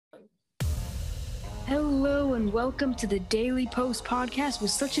Hello and welcome to the Daily Post podcast with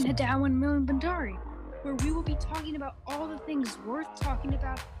Sachin Hadaw and Milan Bandari, where we will be talking about all the things worth talking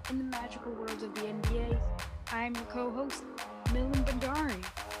about in the magical worlds of the NBA. I am your co-host, Milan Bandari.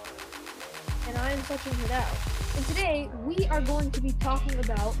 And I am Sachin Hadaw. And today we are going to be talking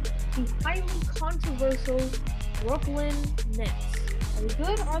about the highly controversial Brooklyn Nets. Are they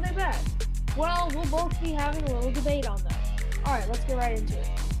good or are they bad? Well, we'll both be having a little debate on that. Alright, let's get right into it.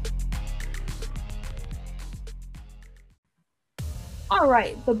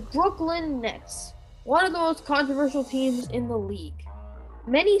 Alright, the Brooklyn Nets. One of the most controversial teams in the league.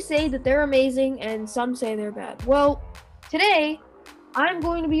 Many say that they're amazing and some say they're bad. Well, today I'm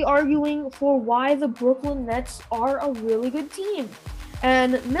going to be arguing for why the Brooklyn Nets are a really good team.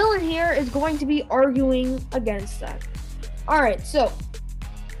 And Millen here is going to be arguing against that. Alright, so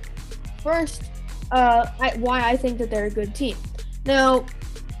first, why I think that they're a good team. Now,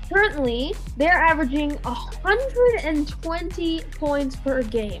 currently, they're averaging 120 points per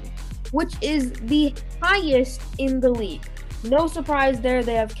game, which is the highest in the league. No surprise there,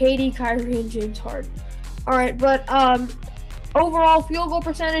 they have KD, Kyrie, and James Harden. Alright, but overall field goal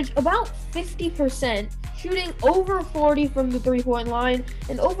percentage, about 50%, shooting over 40 from the three-point line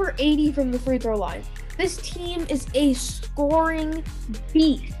and over 80 from the free throw line. This team is a scoring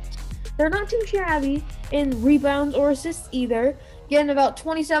beast. They're not too shabby in rebounds or assists either, getting about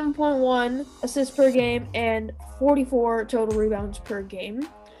 27.1 assists per game and 44 total rebounds per game.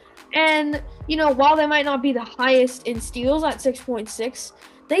 And, while they might not be the highest in steals at 6.6,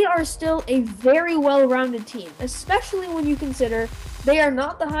 they are still a very well-rounded team, especially when you consider they are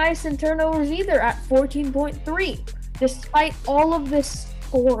not the highest in turnovers either at 14.3, despite all of this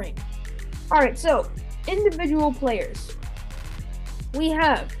scoring. Alright, so, individual players. We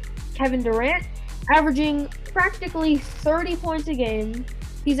have Kevin Durant, averaging practically 30 points a game.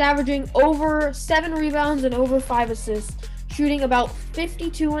 He's averaging over 7 rebounds and over 5 assists, shooting about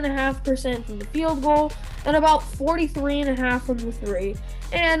 52.5% from the field goal and about 43.5% from the three,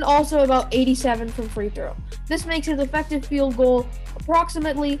 and also about 87 from free throw. This makes his effective field goal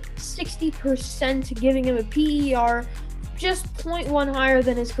approximately 60%, giving him a PER just 0.1 higher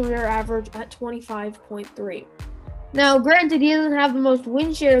than his career average at 25.3. Now, granted, he doesn't have the most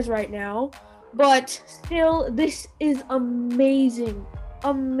win shares right now, but still, this is amazing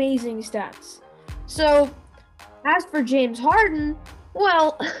stats. So, as for James Harden,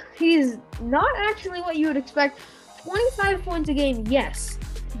 well, he's not actually what you would expect. 25 points a game, yes,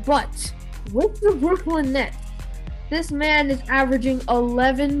 but with the Brooklyn Nets, this man is averaging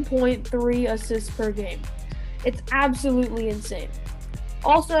 11.3 assists per game. It's absolutely insane.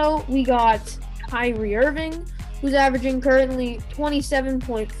 Also, we got Kyrie Irving, who's averaging currently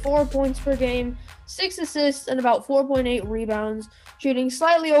 27.4 points per game, 6 assists, and about 4.8 rebounds, shooting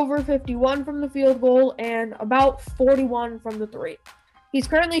slightly over 51 from the field goal and about 41 from the three. He's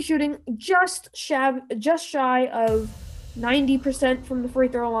currently shooting just shy of 90% from the free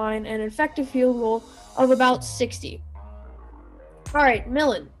throw line and an effective field goal of about 60. All right,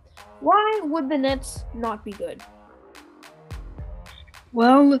 Millen, why would the Nets not be good?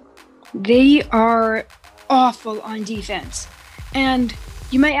 Well, they are awful on defense. And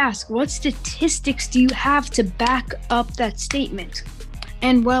you might ask, what statistics do you have to back up that statement?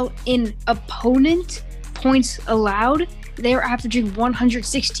 And well, in opponent points allowed, they are averaging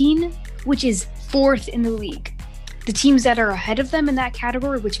 116, which is 4th in the league. The teams that are ahead of them in that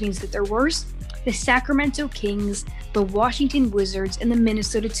category, which means that they're worse, the Sacramento Kings, the Washington Wizards, and the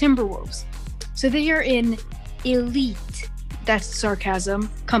Minnesota Timberwolves. So they are in elite, that's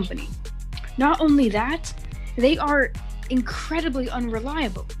sarcasm, company. Not only that, they are incredibly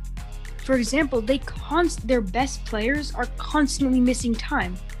unreliable. For example, their best players are constantly missing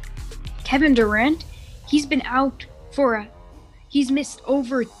time. Kevin Durant, he's missed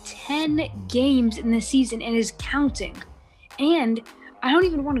over 10 games in the season and is counting. And I don't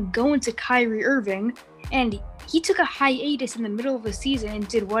even want to go into Kyrie Irving, and he took a hiatus in the middle of the season and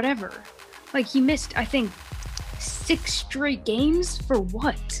did whatever. Like, he missed, I think, 6 straight games for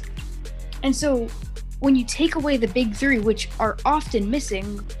what? And so, when you take away the big three, which are often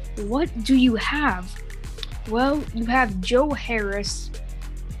missing, what do you have? Well, you have Joe Harris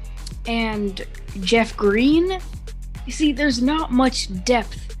and Jeff Green. You see, there's not much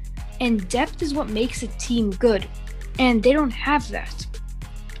depth, and depth is what makes a team good, and they don't have that.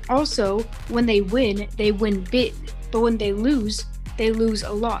 Also, when they win big, but when they lose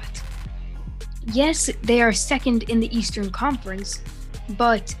a lot. Yes, they are second in the Eastern Conference,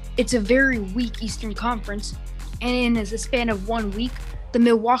 but it's a very weak Eastern Conference, and in a span of 1 week, the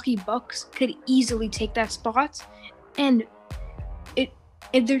Milwaukee Bucks could easily take that spot, and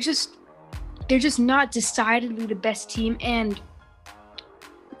and they're just not decidedly the best team, and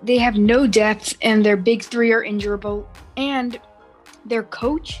they have no depth, and their big three are injurable. And their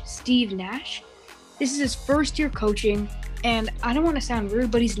coach, Steve Nash, this is his first year coaching, and I don't want to sound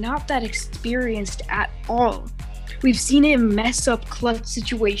rude, but he's not that experienced at all. We've seen him mess up clutch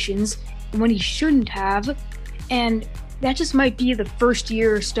situations when he shouldn't have, and that just might be the first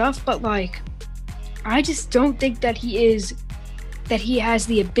year stuff, but like, I just don't think that he has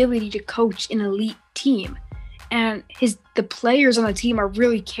the ability to coach an elite team. And the players on the team are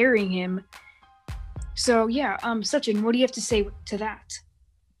really carrying him. So yeah, Sachin, what do you have to say to that?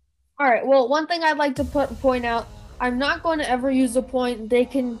 All right. Well, one thing I'd like to point out, I'm not going to ever use the point they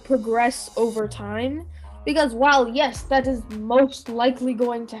can progress over time, because while yes, that is most likely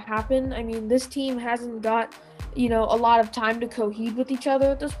going to happen. I mean, this team hasn't got, a lot of time to cohere with each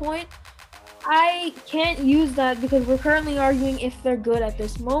other at this point. I can't use that because we're currently arguing if they're good at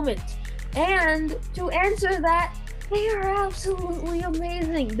this moment. And to answer that, they are absolutely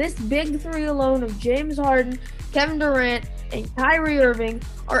amazing. This big three alone of James Harden, Kevin Durant, and Kyrie Irving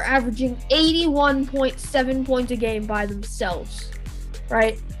are averaging 81.7 points a game by themselves,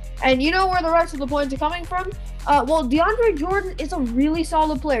 right? And you know where the rest of the points are coming from? Well, DeAndre Jordan is a really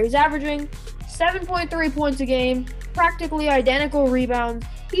solid player. He's averaging 7.3 points a game, practically identical rebounds.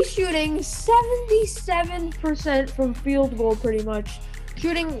 He's shooting 77% from field goal pretty much.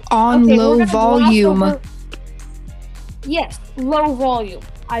 Shooting on low volume. Yes, low volume.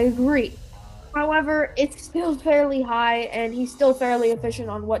 I agree. However, it's still fairly high, and he's still fairly efficient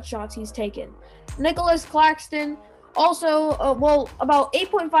on what shots he's taken. Nicholas Claxton, also, about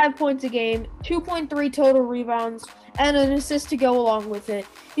 8.5 points a game, 2.3 total rebounds, and an assist to go along with it.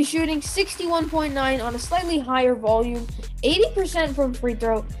 He's shooting 61.9 on a slightly higher volume, 80% from free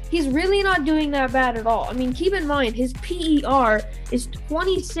throw. He's really not doing that bad at all. I mean, keep in mind, his PER is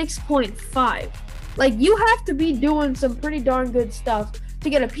 26.5. Like, you have to be doing some pretty darn good stuff to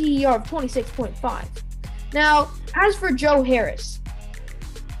get a PER of 26.5. Now, as for Joe Harris,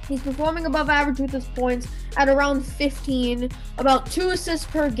 he's performing above average with his points at around 15, about 2 assists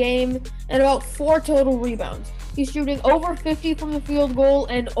per game, and about 4 total rebounds. He's shooting over 50 from the field goal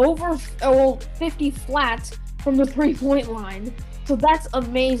and over 50 flat from the three-point line. So that's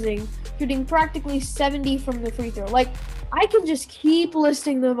amazing. Shooting practically 70 from the free throw. Like, I can just keep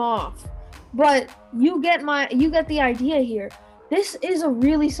listing them off. But you get the idea here. This is a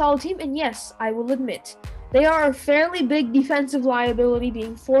really solid team, and yes, I will admit, they are a fairly big defensive liability,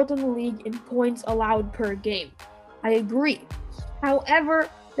 being 4th in the league in points allowed per game. I agree. However,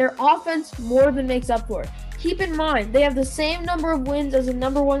 their offense more than makes up for it. Keep in mind, they have the same number of wins as the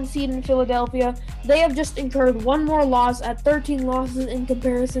number 1 seed in Philadelphia. They have just incurred one more loss at 13 losses in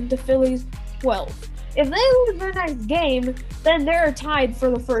comparison to Philly's 12. If they lose their next game, then they're tied for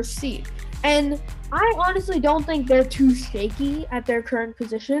the first seed. And I honestly don't think they're too shaky at their current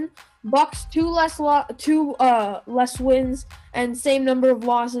position. Bucks two less wins and same number of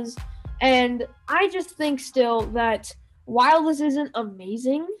losses. And I just think still that while this isn't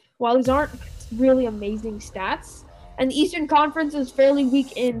amazing, while these aren't really amazing stats, and the Eastern Conference is fairly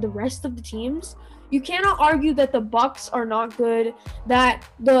weak in the rest of the teams, you cannot argue that the Bucks are not good, that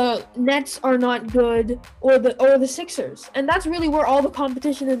the Nets are not good, or the Sixers. And that's really where all the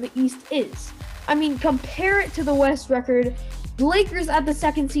competition in the East is. I mean, compare it to the West record. The Lakers at the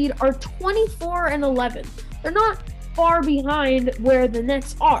 2nd seed are 24-11. They're not far behind where the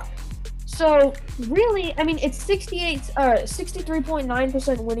Nets are. So really, I mean, it's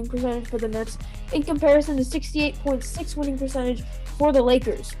 63.9% winning percentage for the Nets in comparison to 68.6 winning percentage for the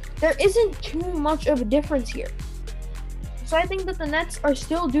Lakers. There isn't too much of a difference here. So I think that the Nets are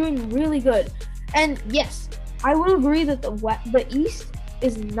still doing really good. And yes, I will agree that the East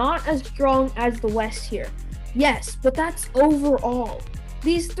is not as strong as the West here. Yes, but that's overall.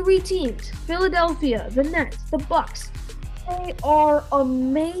 These 3 teams, Philadelphia, the Nets, the Bucks, they are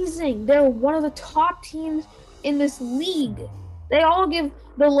amazing. They're one of the top teams in this league. They all give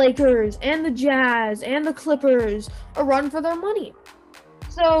the Lakers and the Jazz and the Clippers a run for their money.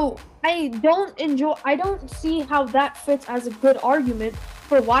 So I don't see how that fits as a good argument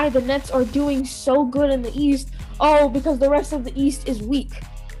for why the Nets are doing so good in the East. Oh, because the rest of the East is weak.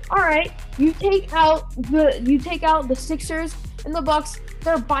 All right, you take out the Sixers and the Bucks.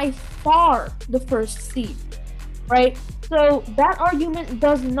 They're by far the first seed, right? So that argument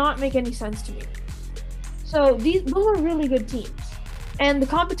does not make any sense to me. So those are really good teams, and the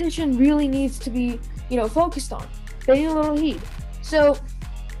competition really needs to be, focused on. They need a little heat. So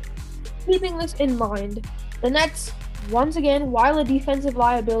keeping this in mind, the Nets, once again, while a defensive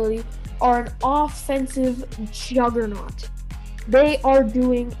liability, are an offensive juggernaut. They are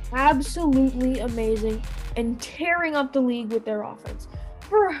doing absolutely amazing and tearing up the league with their offense.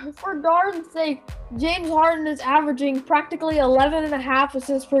 For darn sake, James Harden is averaging practically 11 and a half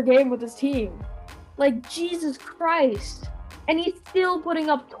assists per game with his team. Like, Jesus Christ. And he's still putting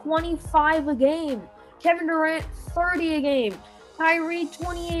up 25 a game. Kevin Durant, 30 a game. Kyrie,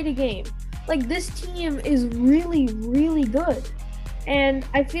 28 a game. Like, this team is really, really good. And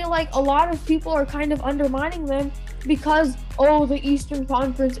I feel like a lot of people are kind of undermining them because, the Eastern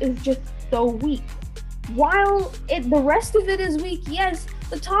Conference is just so weak. While the rest of it is weak, yes,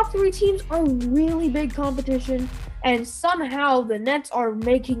 the top 3 teams are really big competition, and somehow the Nets are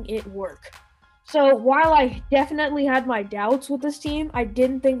making it work. So while I definitely had my doubts with this team, I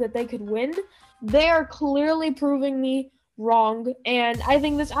didn't think that they could win, they are clearly proving me wrong, and I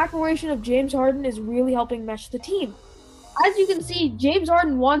think this acquisition of James Harden is really helping mesh the team. As you can see, James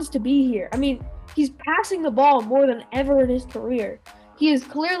Harden wants to be here. I mean, he's passing the ball more than ever in his career. He is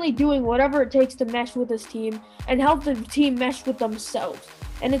clearly doing whatever it takes to mesh with his team and help the team mesh with themselves,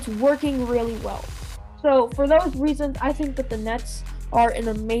 and it's working really well. So for those reasons, I think that the Nets are an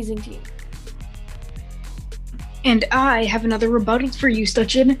amazing team. And I have another rebuttal for you,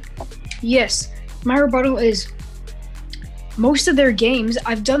 Sachin. Yes, my rebuttal is most of their games,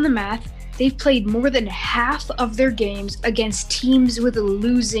 I've done the math, they've played more than half of their games against teams with a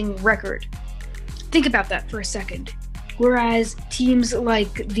losing record. Think about that for a second. Whereas teams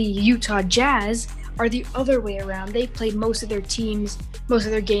like the Utah Jazz are the other way around. They've played most of their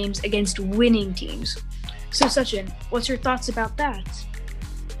games against winning teams. So Sachin, what's your thoughts about that?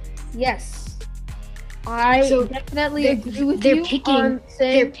 Yes. I definitely agree with you on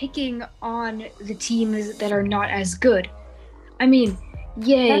saying they're picking on the teams that are not as good. I mean,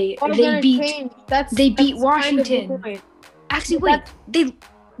 yay, they beat Washington. Kind of Actually, wait,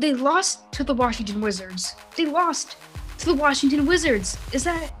 they lost to the Washington Wizards. They lost to the Washington Wizards.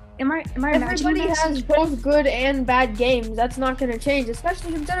 Am I imagining Everybody this? has both good and bad games. That's not going to change,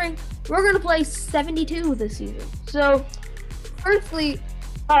 especially considering we're going to play 72 this season. So, firstly,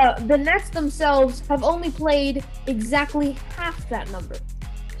 the Nets themselves have only played exactly half that number.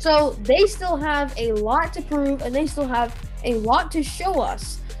 So they still have a lot to prove, and they still have a lot to show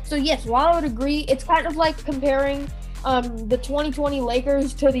us. So yes, while I would agree, it's kind of like comparing the 2020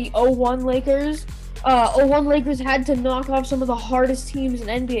 Lakers to the 01 Lakers. 01 Lakers had to knock off some of the hardest teams in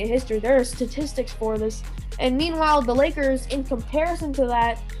NBA history. There are statistics for this. And meanwhile, the Lakers, in comparison to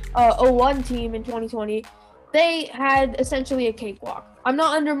that 01 team in 2020, they had essentially a cakewalk. I'm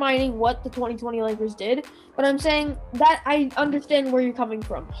not undermining what the 2020 Lakers did, but I'm saying that I understand where you're coming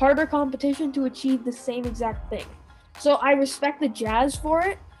from. Harder competition to achieve the same exact thing. So I respect the Jazz for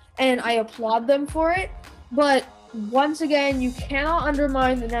it, and I applaud them for it, but once again, you cannot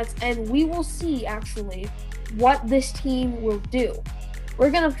undermine the Nets, and we will see, actually, what this team will do.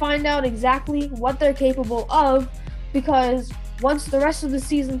 We're going to find out exactly what they're capable of, because once the rest of the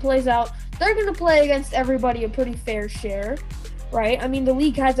season plays out, they're going to play against everybody a pretty fair share, right? I mean, the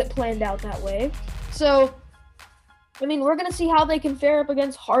league has it planned out that way. So, I mean, we're going to see how they can fare up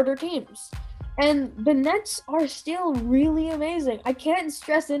against harder teams. And the Nets are still really amazing. I can't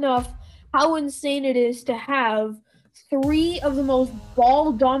stress enough how insane it is to have 3 of the most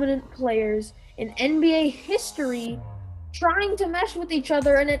ball-dominant players in NBA history trying to mesh with each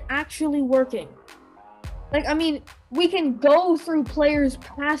other and it actually working. Like, I mean, we can go through players'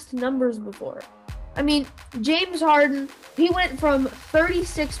 past numbers before. I mean, James Harden, he went from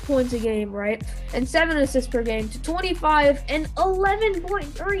 36 points a game, right, and 7 assists per game to 25 and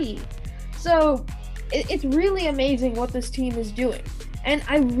 11.3. So, it's really amazing what this team is doing. And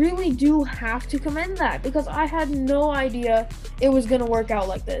I really do have to commend that because I had no idea it was going to work out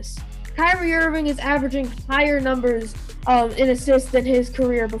like this. Kyrie Irving is averaging higher numbers in assists than his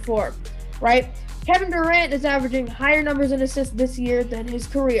career before, right? Kevin Durant is averaging higher numbers in assists this year than his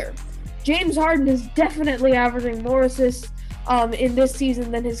career. James Harden is definitely averaging more assists in this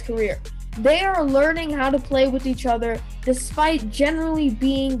season than his career. They are learning how to play with each other despite generally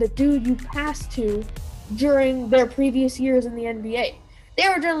being the dude you pass to during their previous years in the NBA. They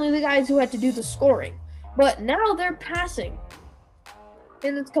were generally the guys who had to do the scoring, but now they're passing,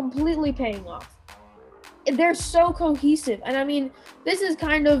 and it's completely paying off. They're so cohesive, and I mean, this is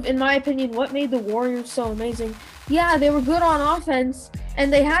kind of, in my opinion, what made the Warriors so amazing. Yeah, they were good on offense,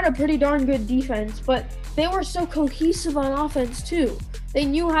 and they had a pretty darn good defense, but they were so cohesive on offense too. They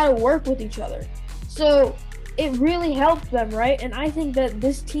knew how to work with each other. So it really helped them, right? And I think that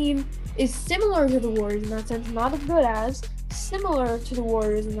this team is similar to the Warriors in that sense, not as good as, similar to the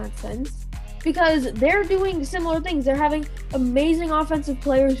Warriors in that sense, because they're doing similar things. They're having amazing offensive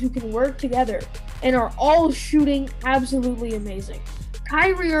players who can work together. and are all shooting absolutely amazing.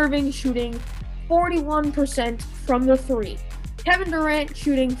 Kyrie Irving shooting 41% from the three. Kevin Durant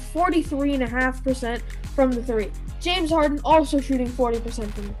shooting 43.5% from the three. James Harden also shooting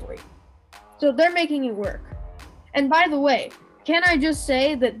 40% from the three. So they're making it work. And by the way, can I just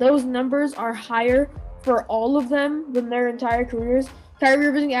say that those numbers are higher for all of them than their entire careers? Kyrie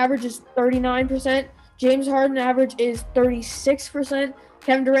Irving average is 39%. James Harden average is 36%.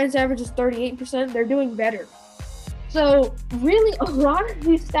 Kevin Durant's average is 38%. They're doing better. So really, a lot of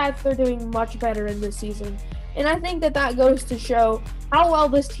these stats they're doing much better in this season. And I think that goes to show how well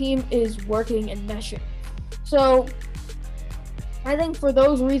this team is working and meshing. So I think for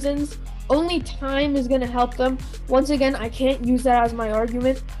those reasons, only time is going to help them. Once again, I can't use that as my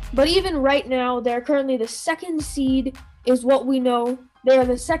argument. But even right now, they're currently the second seed is what we know. They are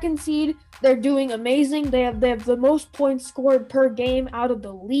the second seed. They're doing amazing. They have the most points scored per game out of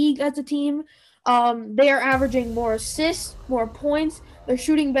the league as a team. They are averaging more assists, more points. They're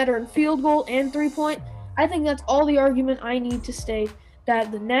shooting better in field goal and three-point. I think that's all the argument I need to state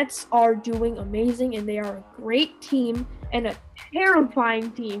that the Nets are doing amazing and they are a great team and a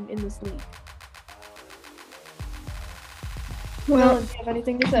terrifying team in this league. Well, do you have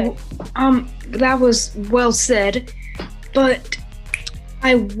anything to say? That was well said, but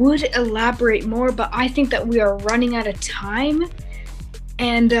I would elaborate more, but I think that we are running out of time.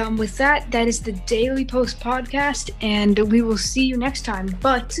 And with that is the Daily Post podcast, and we will see you next time.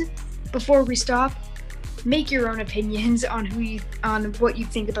 But before we stop, make your own opinions on what you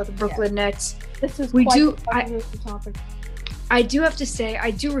think about the Brooklyn Nets. This is topic. I do have to say I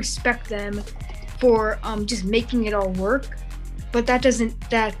do respect them for just making it all work, but that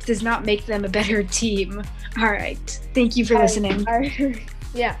does not make them a better team. All right. Thank you for listening.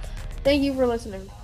 Yeah. Thank you for listening.